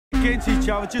getting to each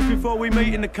other just before we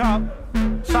meet in the cup.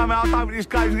 Somehow I don't think this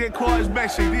game's getting quite as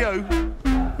messy, do you?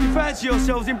 You fancy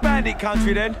yourselves in bandit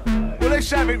country then? Well, let's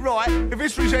have it right. If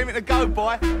history's anything to go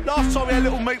by, last time we had a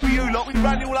little meet with you lot, we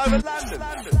ran you all over London.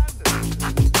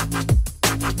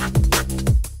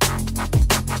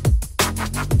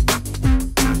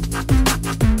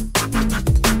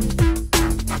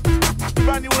 We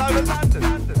ran you all over London.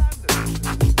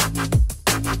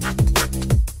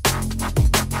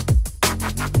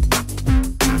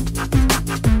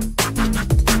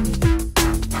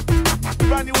 We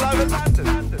ran you all over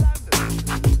London.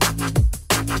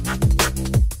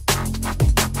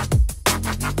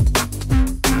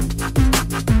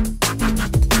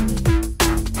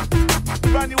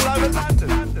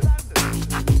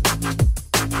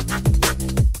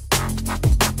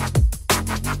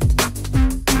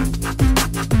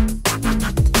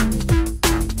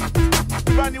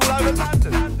 We ran you all over London. We ran you all over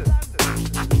London.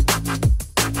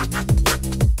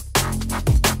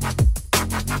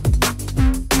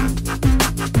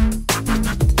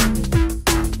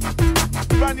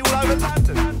 We ran you all over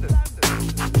London.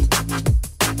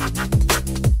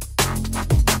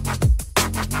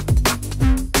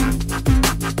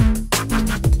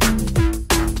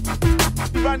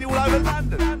 We ran you all over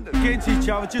London. Getting to each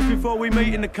other just before we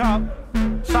meet in the cup.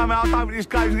 Somehow I don't think this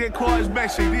game's getting quite as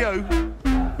messy, do you?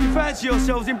 You fancy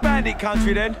yourselves in bandit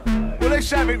country then? Well, let's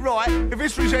have it right. If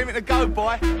history's anything to go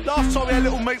by, last time we had a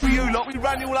little meet with you lot, we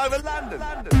ran you all over London.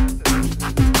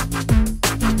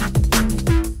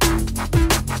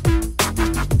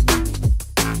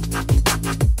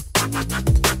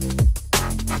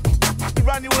 We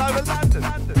ran you all over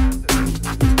London.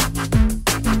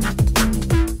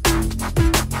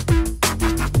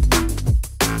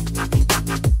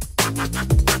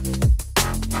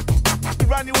 We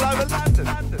ran you all over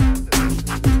London. We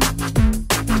ran you all over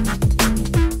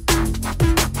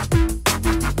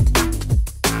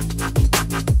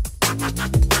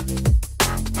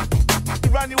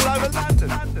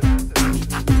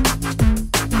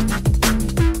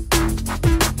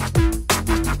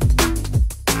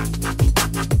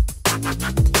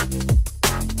London.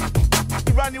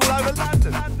 We ran you all over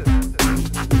London.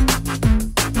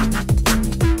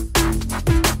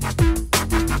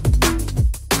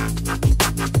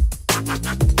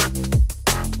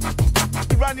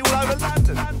 We ran you all over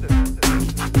London.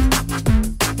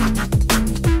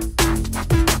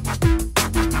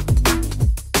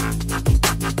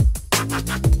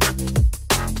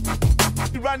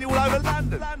 We ran you all over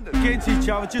London. Getting to each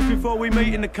other just before we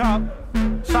meet in the cup.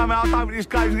 Somehow I don't think this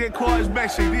game's getting quite as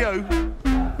messy, do you?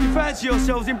 You fancy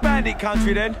yourselves in bandit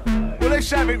country then? Well, let's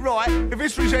have it right. If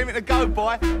history's anything to go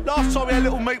by, last time we had a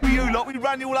little meet with you lot, we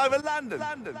ran you all over London.